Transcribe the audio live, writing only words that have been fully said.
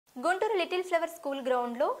Guntur little flower school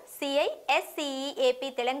ground లో CI ఎస్సిఈ AP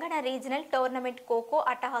Telangana regional tournament kho kho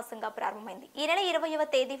అట్టహాసంగా ప్రారంభమైంది. ఈ నెల 20వ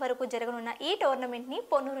తేదీ వరకు జరగనున్న ఈ టోర్నమెంట్ ని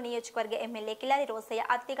పొన్నూరు నియోజకవర్గ ఎమ్మెల్యే కిలారి రోసయ్య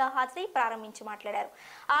అతిథిగా హాజరై ప్రారంభించి మాట్లాడారు.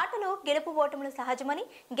 ఆటలో గెలుపు ఓటములు సహజమని,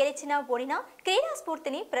 గెలిచినా ఓడినా క్రీడా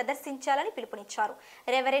స్ఫూర్తిని ప్రదర్శించాలని పిలుపునిచ్చారు.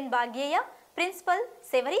 రెవరెండ్ భాగ్యయ్య, ప్రిన్సిపల్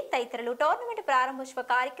శివరి తదితరులు టోర్నమెంట్ ప్రారంభోత్సవ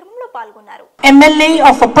కార్యక్రమంలో పాల్గొన్నారు. ఎమ్మెల్యే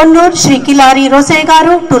ఆఫ్ పొన్నూరు శ్రీ కిలారి రోసయ్య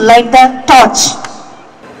గారు to light the torch.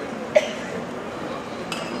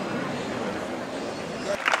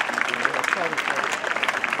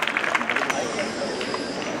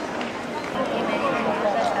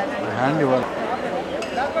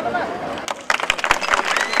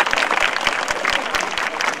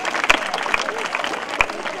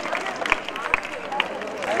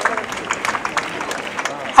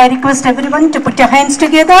 I request everyone to put your hands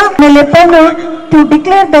together. Emerald Ponoor to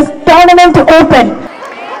declare the tournament open.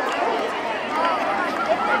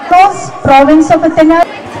 Province of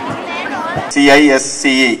Telangana.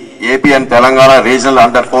 CISCE AP and Telangana Regional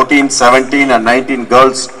Under 14, 17 and 19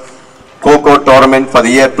 Girls Kho-Kho Tournament for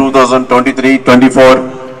the year 2023-24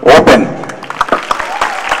 open.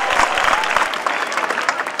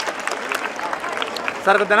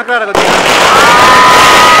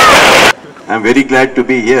 I am very glad to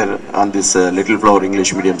be here on this Little Flower English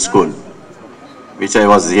Medium School, which I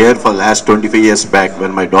was here for the last 25 years back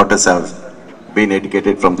when my daughters have been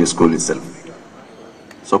educated from the school itself.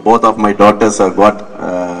 So both of my daughters have got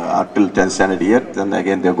up till 10th standard here, then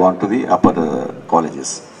again they have gone to the upper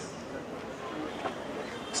colleges.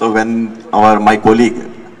 So when my colleague,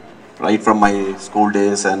 right from my school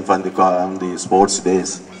days and from the sports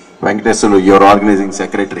days, Venkateswaru, your organizing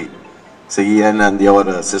secretary, so Ian and your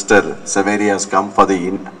sister Saveri has come for the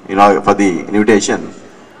for the invitation.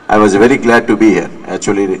 I was very glad to be here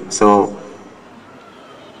actually. So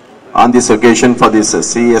on this occasion for this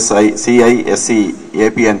CISC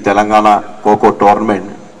AP and Telangana Kho-Kho tournament,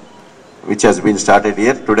 which has been started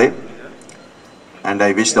here today, and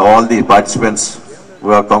I wish all the participants who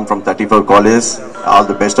have come from 34 colleges all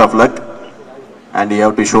the best of luck, and you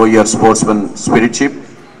have to show your sportsman spiritship.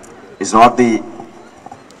 It's not the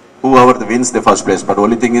whoever wins the first place, but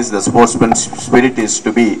only thing is the sportsman spirit is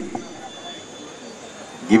to be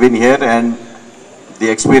given here, and the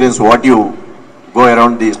experience what you go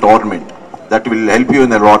around this tournament, that will help you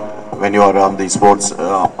in a lot when you are on the sports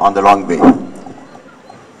on the long way.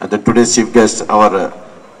 And the today's chief guest, our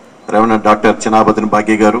Reverend Dr. Chinabhadan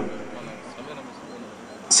Bhagya Garu,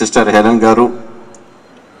 Sister Helen Garu,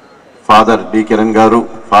 Father D. Kiran Garu,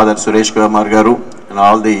 Father Suresh Kumar Garu, and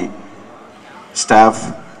all the staff,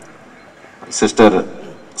 Sister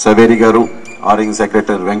Saveri Garu, Organizing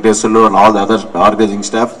Secretary Venkateswaru, and all the other organizing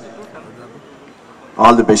staff.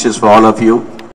 All the best for all of you.